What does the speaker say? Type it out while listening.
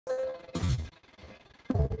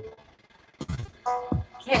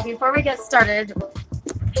Okay, before we get started,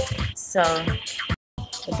 so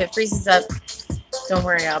if it freezes up, don't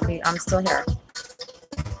worry, I'm still here.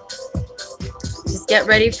 Just get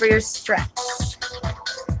ready for your stretch.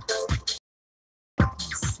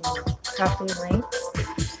 Let's see, copy link.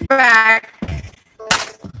 Back.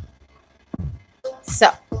 So,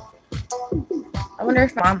 I wonder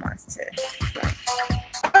if Mom wants to.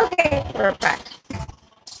 Okay, we're back.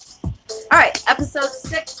 All right, episode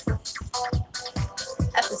 6.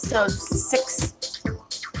 Episode 6.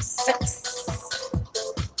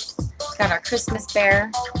 Got our Christmas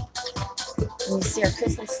bear. And you see our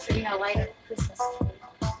Christmas tree. I light up Christmas tree.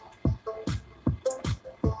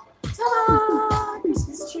 Ta-da!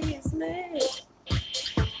 Christmas tree is lit.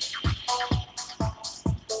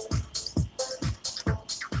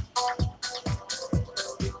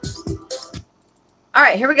 All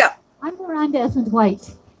right, here we go. I'm Miranda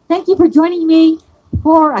Esmond-White. Thank you for joining me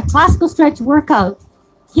for a classical stretch workout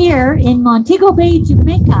here in Montego Bay,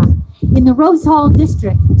 Jamaica, in the Rose Hall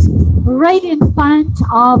district, right in front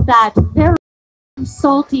of that very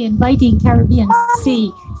salty, inviting Caribbean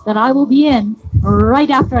Sea that I will be in right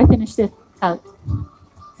after I finish this workout.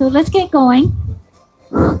 So let's get going.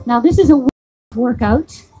 Now this is a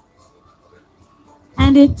workout,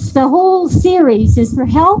 and it's the whole series is for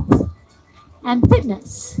health and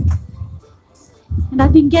fitness. And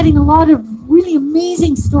I've been getting a lot of really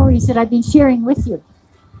amazing stories that I've been sharing with you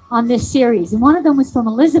on this series. And one of them was from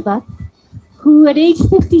Elizabeth, who at age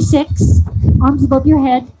 56, arms above your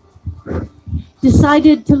head,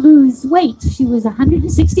 decided to lose weight. She was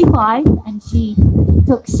 165 and she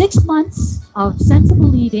took 6 months of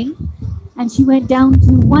sensible eating and she went down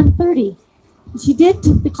to 130. She did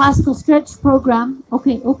the classical stretch program.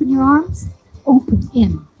 Okay, open your arms, open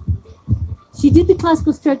in. She did the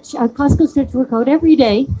classical stretch workout every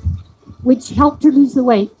day, which helped her lose the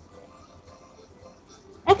weight.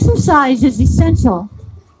 Exercise is essential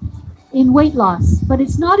in weight loss, but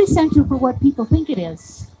it's not essential for what people think it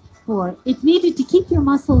is for. It's needed to keep your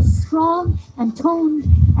muscles strong and toned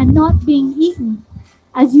and not being eaten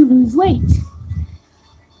as you lose weight.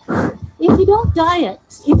 If you don't diet,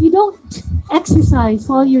 if you don't exercise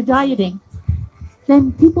while you're dieting,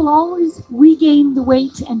 then people always regain the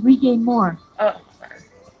weight and regain more. Oh, sorry.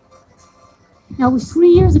 Now, it was 3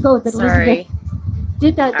 years ago that Elizabeth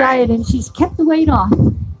did that diet, and she's kept the weight off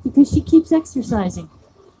because she keeps exercising.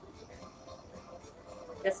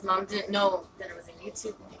 Guess Mom didn't know that it was a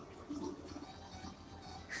YouTube link.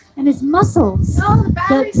 And it's muscles No, the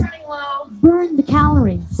battery's that running low. burn the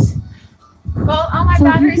calories. Well, oh, my So if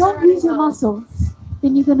you batteries are don't running use your low. muscles,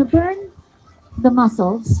 then you're going to burn the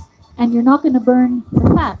muscles, and you're not going to burn the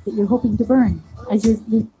fat that you're hoping to burn. As you're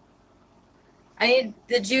I need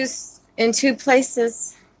the juice in 2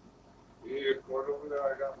 places. You need a cord over there?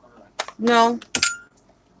 I got mine. No.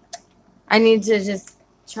 I need to just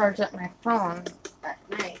charge up my phone at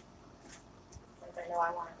night. Because I know I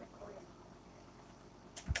want to record.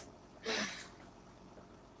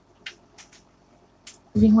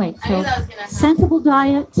 losing weight. I knew So that was going to happen. sensible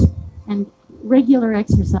diet and regular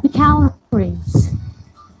exercise. The calories.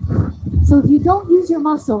 So if you don't use your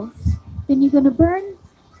muscles, then you're going to burn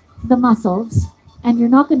the muscles and you're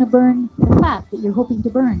not going to burn the fat that you're hoping to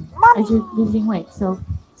burn as you're losing weight. So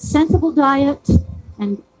sensible diet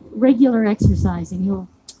and regular exercise and you'll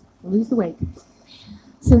lose the weight.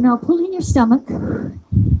 So now pull in your stomach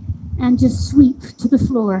and just sweep to the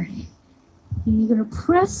floor. And you're going to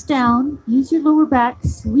press down, use your lower back,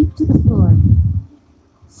 sweep to the floor.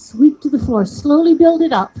 Sweep to the floor. Slowly build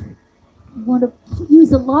it up. You want to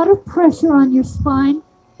use a lot of pressure on your spine.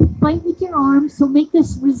 Fight with your arms, so make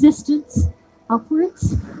this resistance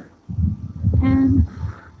upwards. And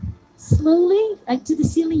slowly, to the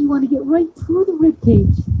ceiling, you want to get right through the rib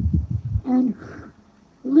cage. And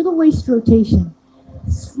a little waist rotation.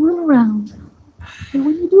 Swirl around. And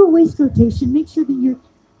when you do a waist rotation, make sure that you're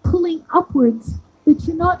pulling upwards, but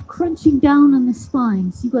you're not crunching down on the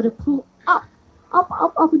spine. So you got to pull up, up,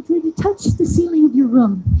 up, up, and try to touch the ceiling of your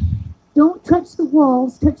room. Don't touch the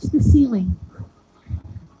walls, touch the ceiling.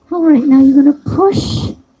 All right, now you're going to push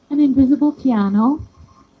an invisible piano.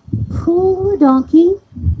 Pull the donkey.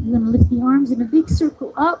 You're going to lift the arms in a big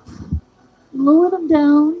circle up, lower them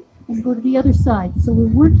down, and go to the other side. So we're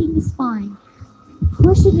working the spine.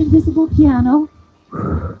 Push an invisible piano.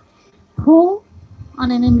 Pull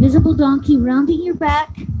on an invisible donkey, rounding your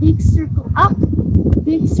back. Big circle up,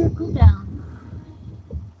 big circle down.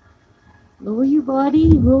 Lower your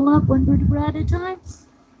body, roll up one vertebra at a time.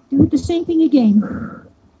 Do the same thing again.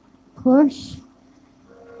 Push,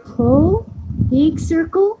 pull, big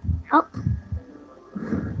circle, up.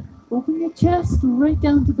 Open your chest right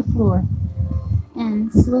down to the floor.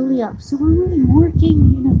 and slowly up. So we're really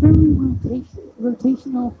working in a very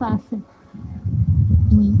rotational fashion.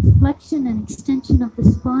 Doing flexion and extension of the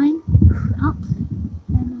spine, up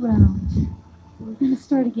and around. We're going to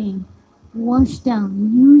start again. Wash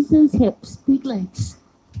down. Use those hips, big legs.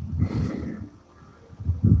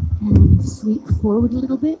 And sweep forward a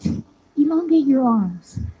little bit. Elongate your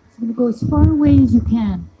arms. You're going to go as far away as you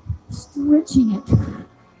can. Stretching it.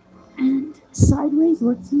 And sideways,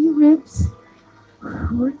 work through your ribs.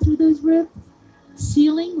 Work through those ribs.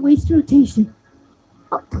 Ceiling, waist rotation.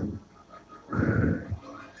 Up.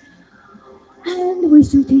 And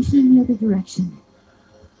waist rotation in the other direction.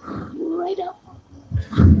 Right up.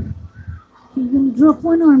 You're going to drop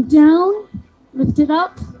one arm down, lift it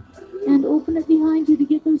up, and open it behind you to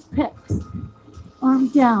get those pecs. Arm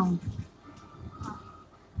down.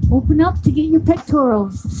 Open up to get your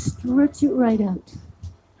pectorals. Stretch it right out.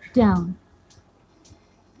 Down.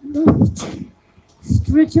 Lift.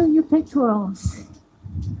 Stretch out your pectorals.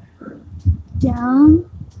 Down.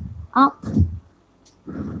 Up.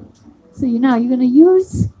 So you're going to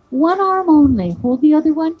use one arm only. Hold the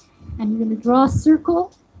other one, and you're going to draw a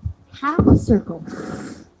circle, half a circle.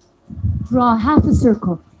 Draw half a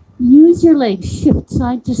circle. Use your legs. Shift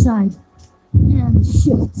side to side. And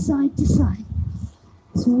shift side to side.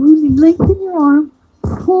 So really lengthen your arm.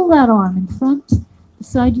 Pull that arm in front,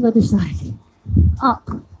 beside you, other side. Up.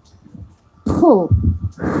 Pull.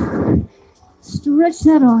 Stretch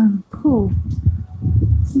that arm. Pull.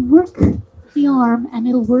 So work the arm, and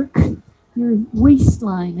it'll work your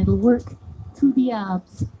waistline. It'll work through the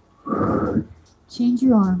abs. Change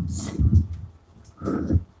your arms.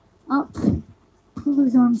 Up. Pull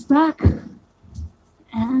those arms back.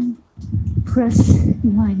 And press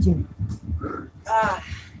behind you.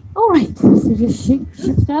 All right. So just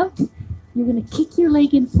shift out. You're going to kick your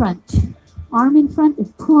leg in front. Arm in front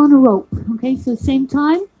and pull on a rope. Okay, so same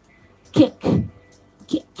time. Kick.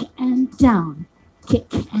 Kick and down.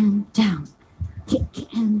 Kick and down.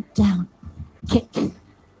 Kick and down. Kick,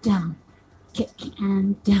 down, kick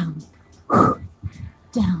and down,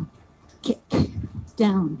 down, kick,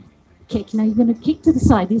 down, kick. Now you're going to kick to the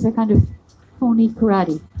side. These are kind of phony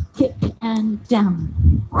karate. Kick and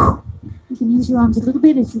down. You can use your arms a little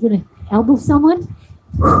bit as you're going to elbow someone.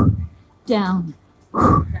 Down.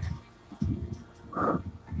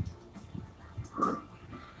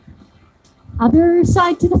 Other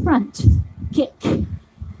side to the front. Kick.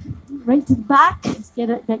 Right to the back.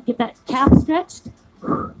 Get that calf stretched.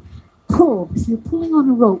 Pull. So you're pulling on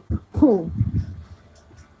a rope. Pull.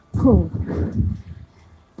 Pull.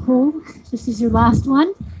 Pull. This is your last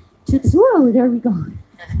one. To the, whoa, there we go.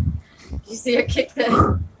 Did you see her kick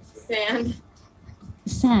the sand? The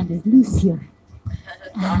sand is loose here.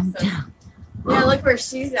 That's And awesome. down. Yeah, look where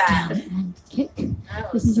she's Down at. and kick.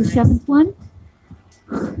 That This was is your nice. seventh one.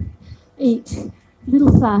 8. A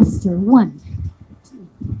little faster. 1, 2,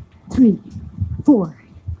 3, 4,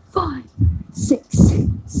 5, 6,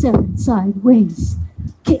 7. Sideways.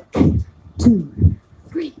 Kick. 2,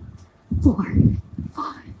 3, 4,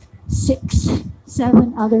 5, 6,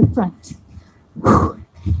 7. Other front.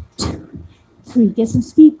 2, 3. Get some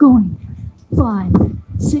speed going. 5,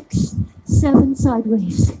 6, 7.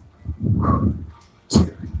 Sideways.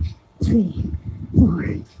 2, 3,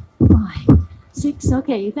 4, 5, 6.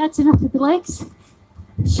 Okay, that's enough with the legs.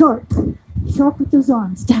 Sharp. Sharp with those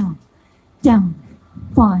arms. Down. Down.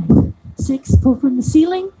 5, 6. Pull from the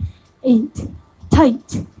ceiling. 8.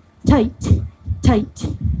 Tight. Tight. Tight.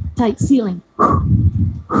 Tight ceiling.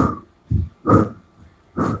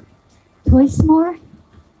 Twice more.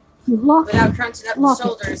 You lock it. Without crunching up the Lock it.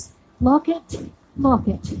 shoulders. Lock it. Lock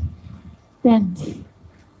it. Bend.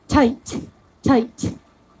 Tight. Tight.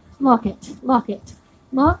 Lock it. Lock it.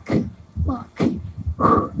 Lock. Lock.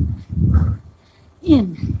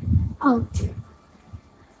 In. Out.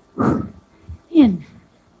 In.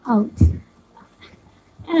 Out.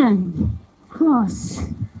 And cross.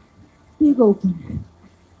 Big open.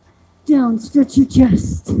 Down. Stretch your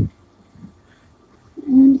chest.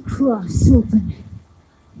 And cross. Open.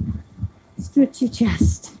 Stretch your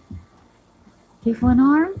chest. Take one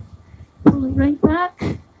arm. Pull it right back.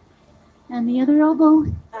 And the other elbow.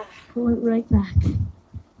 Pull it right back.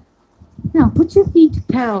 Now put your feet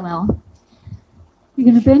parallel. You're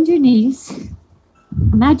going to bend your knees.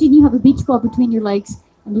 Imagine you have a beach ball between your legs,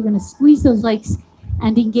 and you're going to squeeze those legs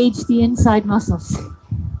and engage the inside muscles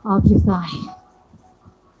of your thigh.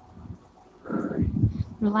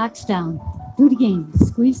 Relax down. Do it again.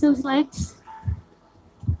 Squeeze those legs.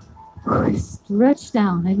 Stretch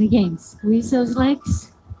down. And again, squeeze those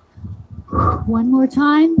legs. One more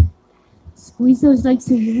time. Squeeze those legs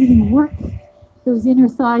so you really work those inner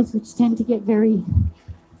thighs, which tend to get very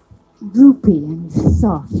droopy and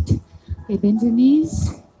soft. Okay, bend your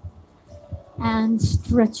knees and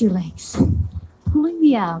stretch your legs. Pulling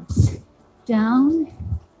the abs down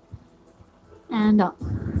and up.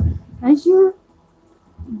 As you're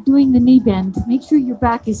doing the knee bend, make sure your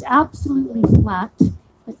back is absolutely flat.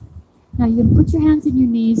 Now you're going to put your hands in your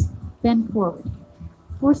knees, bend forward.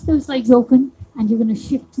 Force those legs open, and you're going to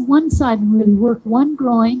shift to one side and really work one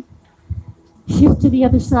groin. Shift to the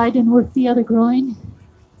other side and work the other groin.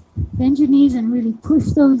 Bend your knees and really push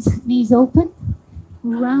those knees open.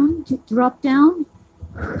 Round, drop down,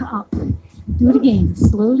 up. Do it again.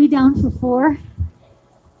 Slowly down for 4.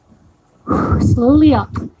 Slowly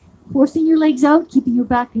up. Forcing your legs out, keeping your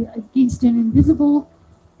back against an invisible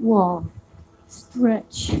wall.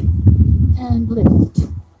 Stretch and lift.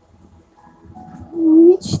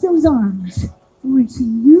 Reach those arms. Reach.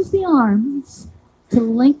 Use the arms to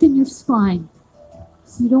lengthen your spine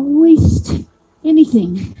so you don't waste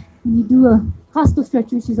anything. When you do a hostile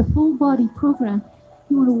stretch, which is a full body program,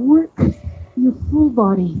 you want to work your full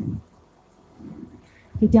body.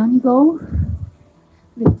 Okay, down you go.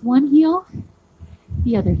 Lift one heel,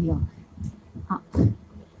 the other heel. Up,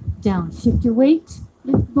 down. Shift your weight,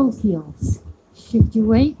 lift both heels. Shift your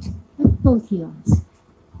weight, lift both heels.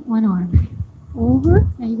 One arm. Over,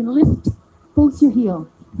 now you're going to lift both your heels.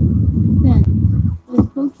 Bend,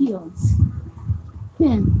 lift both heels.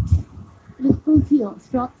 Bend, lift both heels.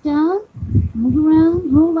 Drop down, move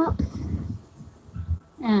around, roll up.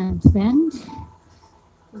 And bend,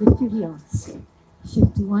 lift your heels.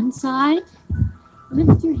 Shift to one side,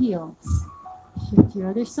 lift your heels. Shift to your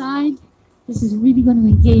other side. This is really going to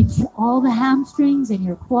engage all the hamstrings and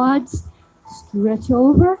your quads. Stretch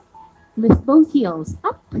over, lift both heels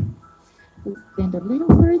up. Bend a little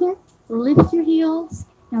further, lift your heels.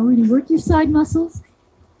 Now really work your side muscles.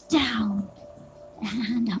 Down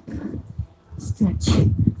and up. Stretch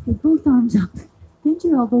with both arms up. Bend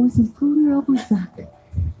your elbows and pull your elbows back.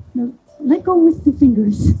 Now let go with the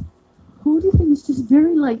fingers. Hold your fingers just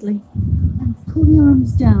very lightly and pull the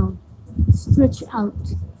arms down. Stretch out.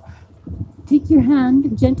 Take your hand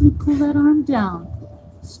and gently pull that arm down.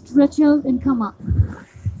 Stretch out and come up.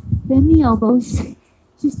 Bend the elbows.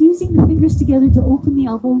 Just using the fingers together to open the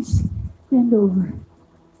elbows. Bend over.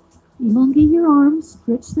 Elongate your arms.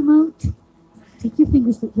 Stretch them out. Take your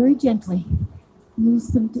fingers, but very gently. Use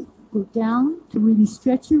them to go down to really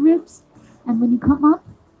stretch your ribs. And when you come up,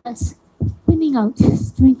 that's thinning out,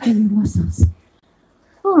 strengthen your muscles.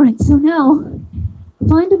 All right, so now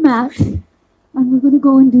find a mat, and we're going to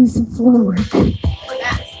go and do some floor work. What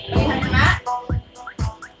mat? Do you have your mat?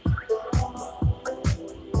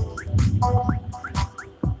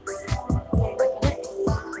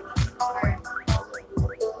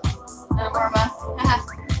 No more mat.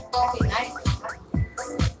 Okay, nice.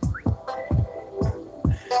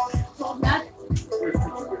 Hold that.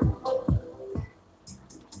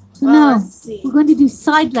 So now let's see. we're going to do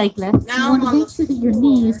side leg lifts. Now You want I'm to on make the sure that your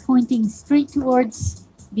knee is pointing straight towards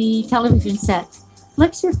the television set.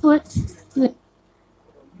 Flex your foot. Do it.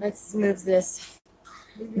 Let's move this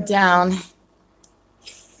down.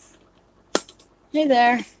 Hey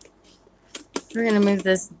there. We're going to move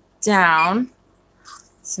this down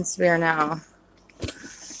since we are now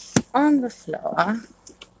on the floor.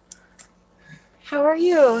 How are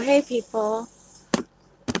you? Hey, people.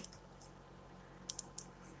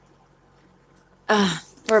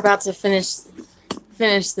 We're about to finish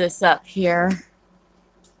this up here.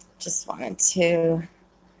 Just wanted to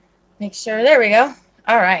make sure. There we go.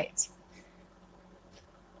 All right.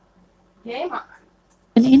 Game on.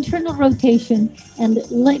 An internal rotation and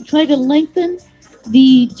try to lengthen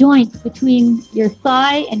the joint between your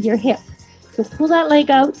thigh and your hip. So pull that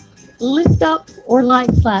leg out, lift up or lie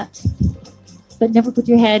flat, but never put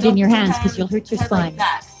your head in your hands because you'll hurt your spine. Like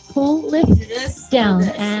that. Pull, Do lift, this, down do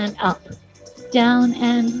this. and up. Down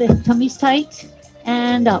and lift. Tummy's tight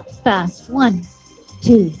and up. Fast. 1,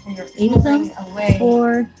 2, And you're 8 of them. pulling away.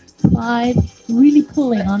 4, 5. Really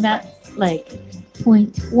pulling on that leg.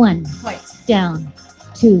 Point 1. Point. Down.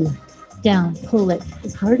 2. Down. Pull it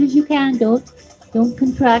as hard as you can. Don't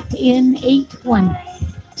contract. In 8. 1,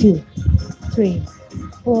 2, 3,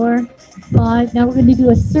 4, 5. Now we're going to do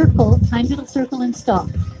a circle. Tiny little circle and stop.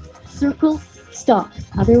 Circle. Stop.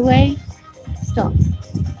 Other way. Stop.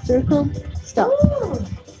 Circle. Stop.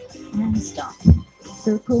 And stop.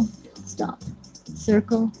 Circle. Stop.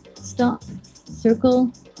 Circle. Stop.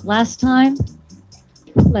 Circle. Last time.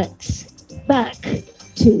 Flex. Back.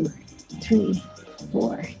 2, 3,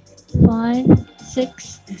 4, 5,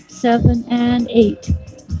 6, 7, and 8.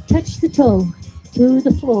 Touch the toe to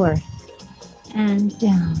the floor. And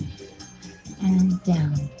down. and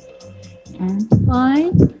down. And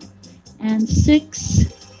 5 and 6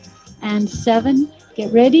 and 7.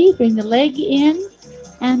 Get ready. Bring the leg in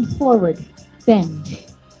and forward. Bend.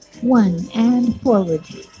 1 and forward.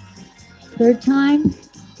 Third time.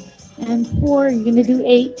 And 4. You're going to do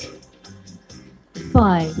 8.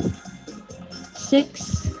 5,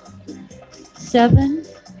 6, 7.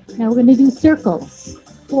 Now we're going to do circles.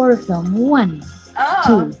 4 of them. 1,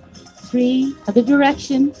 2, 3. Other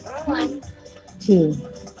direction. 1, 2,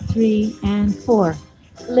 3, and 4.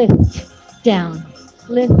 Lift, down,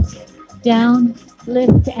 lift, down,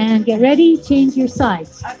 lift, and get ready. Change your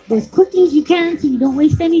sides. Go as quickly as you can so you don't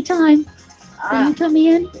waste any time. Bring your tummy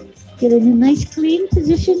in. Get in a nice clean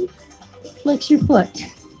position. Flex your foot.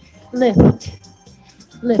 Lift,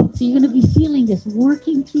 lift. So you're going to be feeling this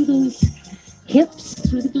working through those hips,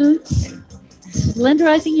 through the glutes,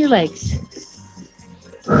 slenderizing your legs.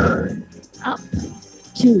 Up,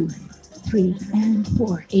 2, 3, and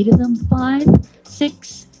 4. 8 of them. 5,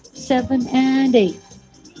 6, 7, and 8.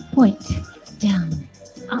 Point. Down,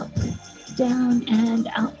 up, down, and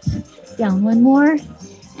up. Down. 1 more.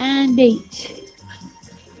 And 8.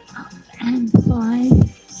 Up, and 5,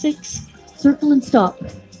 6. Circle and stop.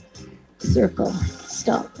 Circle,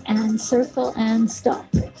 stop, and circle and stop.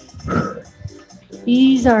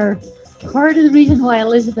 These are part of the reason why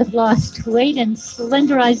Elizabeth lost weight and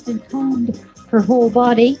slenderized and toned her whole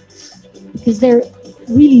body, because they're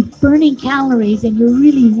really burning calories and you're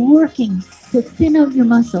really working to thin out your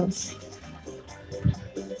muscles.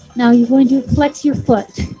 Now you're going to flex your foot.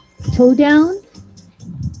 Toe down,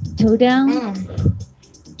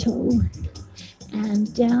 toe,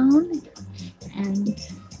 and down, and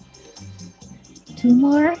 2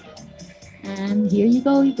 more. And here you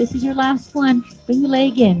go. This is your last one. Bring the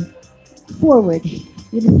leg in. Forward.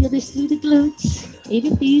 You're going to feel this through the glutes.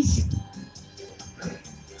 8 of these.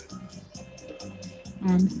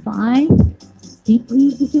 And 5. Deep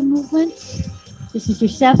breathe with your movement. This is your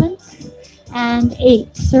 7th. And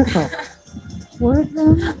 8. Circle. 4 of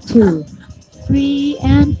them. 2, 3,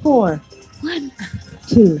 and 4. 1,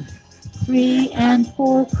 2, 3, and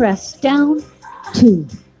 4. Press down. 2,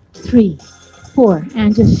 3, 4.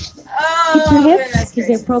 And just hit your hips because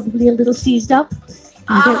they're probably a little seized up.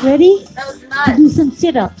 And get ready to do some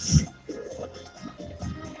sit-ups.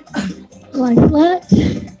 Lie flat.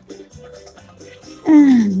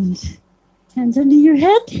 And hands under your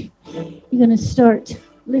head. You're going to start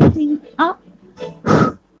lifting up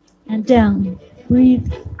and down.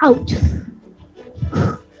 Breathe out.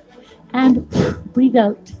 And breathe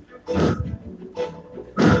out.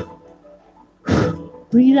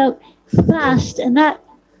 Breathe out fast, and that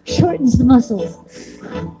shortens the muscles.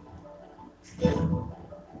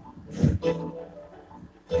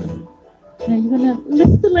 Now you're going to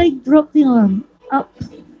lift the leg, drop the arm up.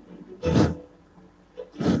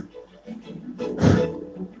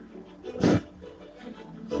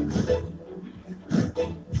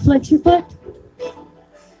 Flex your foot.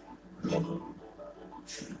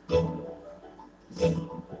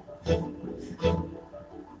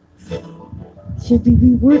 Should we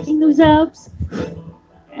be working those abs?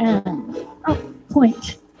 And up,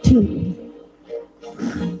 point, 2.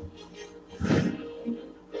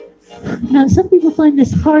 Now, some people find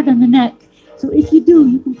this hard on the neck. So if you do,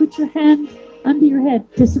 you can put your hand under your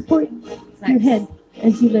head to support your head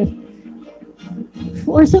as you lift.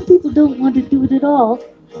 Or some people don't want to do it at all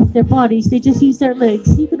with their bodies. They just use their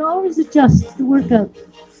legs. You can always adjust the workout.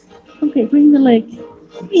 Okay, bring the leg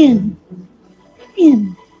in,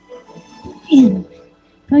 in, in.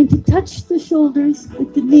 Trying to touch the shoulders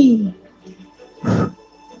with the knee.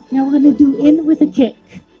 Now we're going to do in with a kick.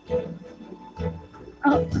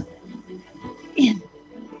 Up, in,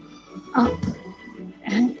 up,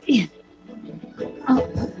 and in, up,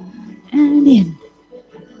 and in,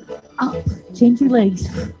 up. Change your legs.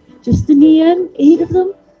 Just the knee in, 8 of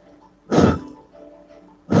them.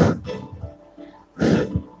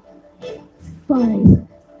 5.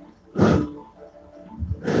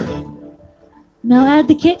 Now add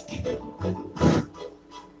the kick.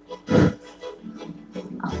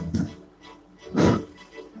 Up.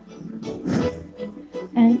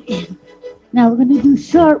 And in. Now we're going to do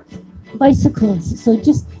sharp bicycles. So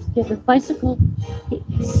just get the bicycle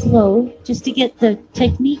slow, just to get the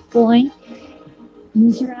technique going.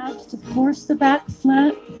 Use your abs to force the back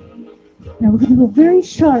flat. Now we're going to go very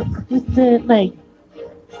sharp with the leg.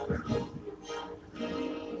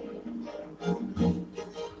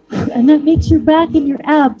 And that makes your back and your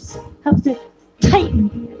abs have to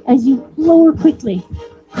tighten as you lower quickly.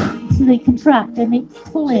 So they contract and they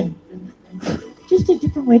pull in. Just a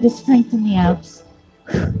different way to strengthen the abs.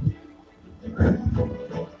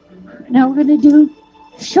 Now we're going to do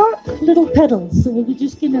sharp little pedals. So we're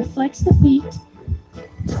just going to flex the feet,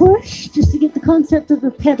 push just to get the concept of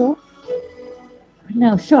a pedal.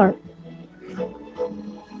 Now sharp.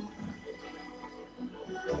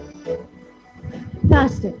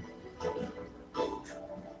 Faster.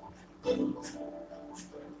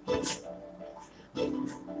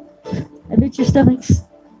 I bet your stomach's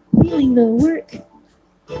feeling the work.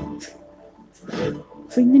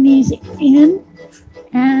 Bring the knees in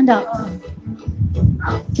and up.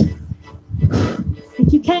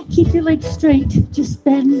 If you can't keep your legs straight, just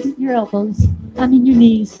bend your elbows, your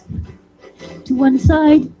knees to one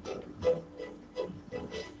side.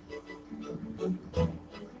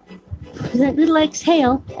 That little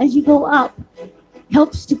exhale as you go up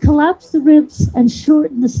helps to collapse the ribs and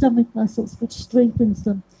shorten the stomach muscles, which strengthens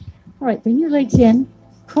them. All right, bring your legs in,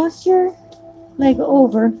 cross your leg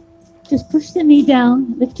over, just push the knee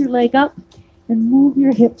down, lift your leg up, and move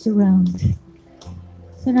your hips around.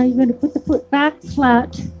 So now you're going to put the foot back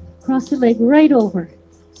flat, cross the leg right over,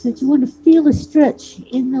 so that you want to feel a stretch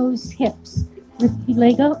in those hips. Lift the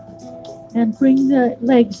leg up and bring the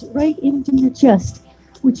legs right into your chest,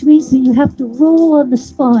 which means that you have to roll on the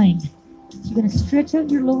spine. So you're going to stretch out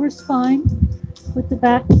your lower spine, put the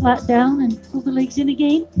back flat down and pull the legs in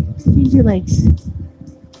again. Change your legs.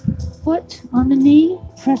 Foot on the knee,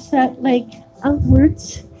 press that leg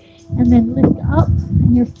outwards, and then lift up,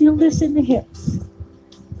 and you'll feel this in the hips.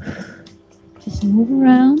 Just move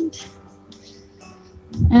around,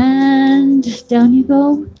 and down you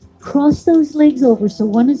go. Cross those legs over, so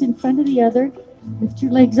one is in front of the other. Lift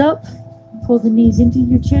your legs up, pull the knees into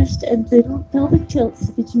your chest, and little pelvic tilts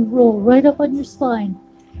so that you roll right up on your spine.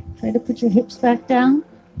 Try to put your hips back down.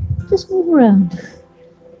 Just move around.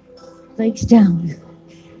 Legs down.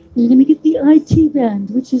 You're going to get the IT band,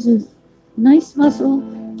 which is a nice muscle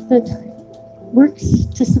that works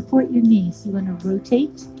to support your knees. You want to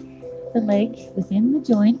rotate the leg within the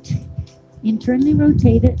joint, internally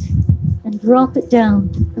rotate it, and drop it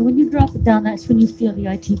down. And when you drop it down, that's when you feel the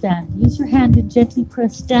IT band. Use your hand and gently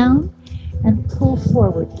press down and pull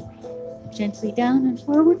forward. Gently down and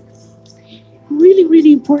forward. Really,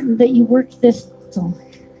 really important that you work this muscle.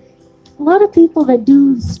 A lot of people that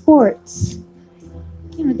do sports,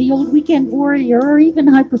 the old weekend warrior or even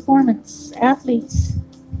high performance athletes,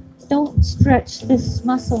 don't stretch this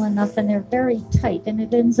muscle enough, and they're very tight, and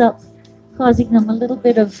it ends up causing them a little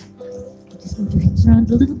bit of, just move your hips around,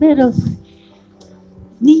 a little bit of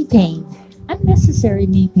knee pain, unnecessary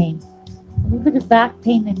knee pain, a little bit of back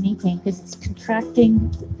pain and knee pain because it's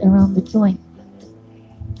contracting around the joint.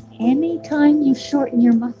 Anytime you shorten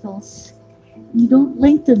your muscles, you don't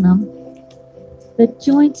lengthen them, the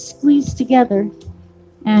joints squeeze together,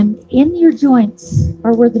 and in your joints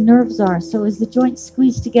are where the nerves are. So as the joints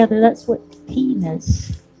squeeze together, that's what pain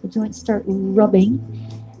is. The joints start rubbing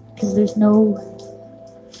because there's no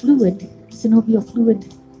fluid, synovial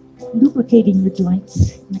fluid lubricating the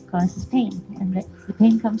joints, and it causes pain. And the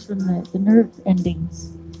pain comes from the nerve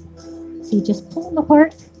endings. So you just pull them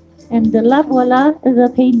apart, and voila,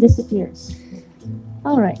 the pain disappears.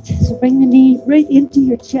 All right, so bring the knee right into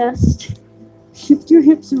your chest. Shift your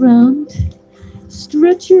hips around.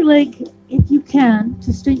 Stretch your leg if you can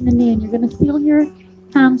to straighten the knee, and you're going to feel your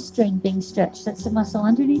hamstring being stretched. That's the muscle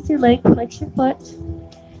underneath your leg. Flex your foot.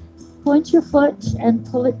 Point your foot and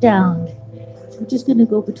pull it down. So we're just going to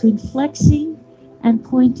go between flexing and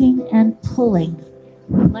pointing and pulling.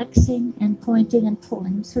 Flexing and pointing and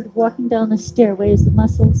pulling. Sort of walking down a stairway as the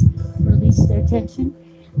muscles release their tension.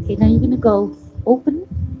 Okay, now you're going to go open,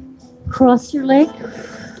 cross your leg,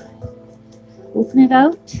 open it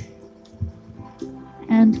out,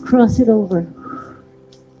 and cross it over.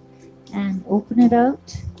 And open it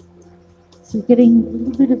out. So you're getting a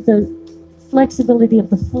little bit of the flexibility of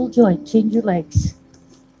the full joint. Change your legs.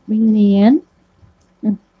 Bring the knee in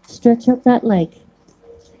and stretch up that leg.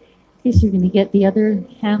 Okay, so you're going to get the other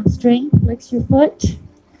hamstring. Flex your foot.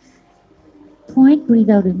 Point, breathe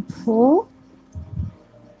out and pull.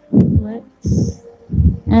 Flex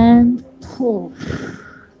and pull.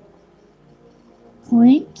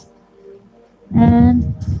 Point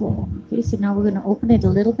and pull. Okay, so now we're going to open it a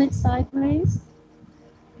little bit sideways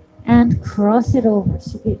and cross it over.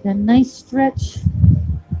 So get a nice stretch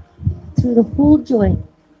through the whole joint.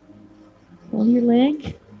 Pull your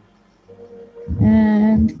leg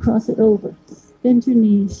and cross it over. Bend your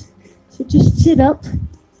knees. So just sit up.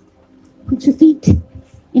 Put your feet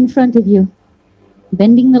in front of you,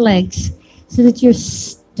 bending the legs so that you're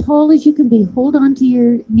as tall as you can be. Hold on to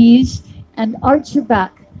your knees and arch your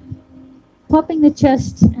back. Popping the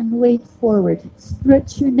chest and weight forward.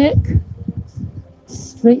 Stretch your neck.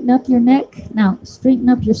 Straighten up your neck. Now, straighten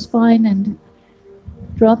up your spine and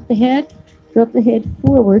drop the head. Drop the head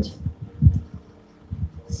forward,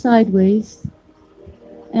 sideways,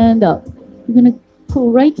 and up. You're going to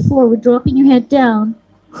pull right forward, dropping your head down,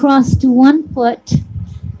 cross to one foot,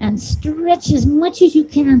 and stretch as much as you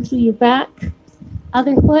can through your back.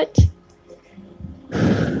 Other foot.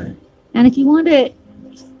 And if you want to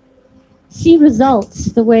see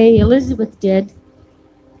results the way Elizabeth did,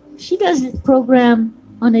 she does this program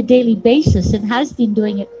on a daily basis and has been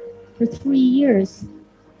doing it for 3 years.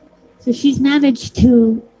 So she's managed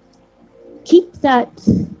to keep that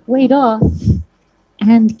weight off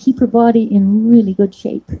and keep her body in really good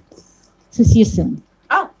shape. So see you soon.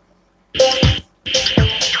 Oh.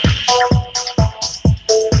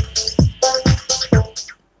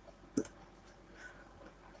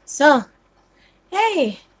 So,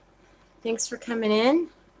 hey, thanks for coming in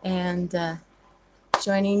and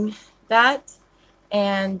joining that.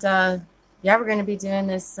 And yeah, we're going to be doing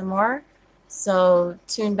this some more. So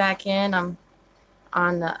tune back in. I'm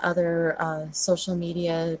on the other social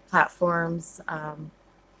media platforms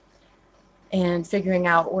and figuring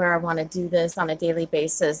out where I want to do this on a daily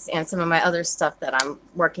basis, and some of my other stuff that I'm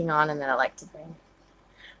working on and that I like to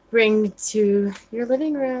bring to your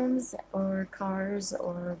living rooms or cars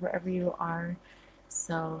or wherever you are.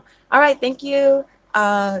 So, all right, thank you.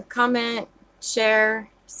 Comment, share,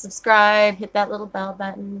 subscribe, hit that little bell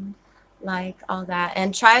button, like all that,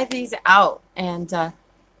 and try these out. And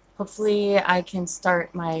hopefully I can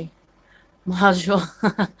start my module,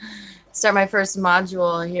 start my first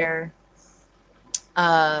module here,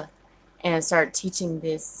 and start teaching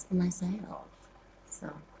this myself.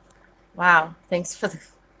 So, wow, thanks for the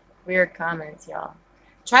weird comments, y'all.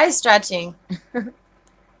 Try stretching.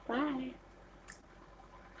 Bye.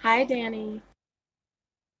 Hi, Danny.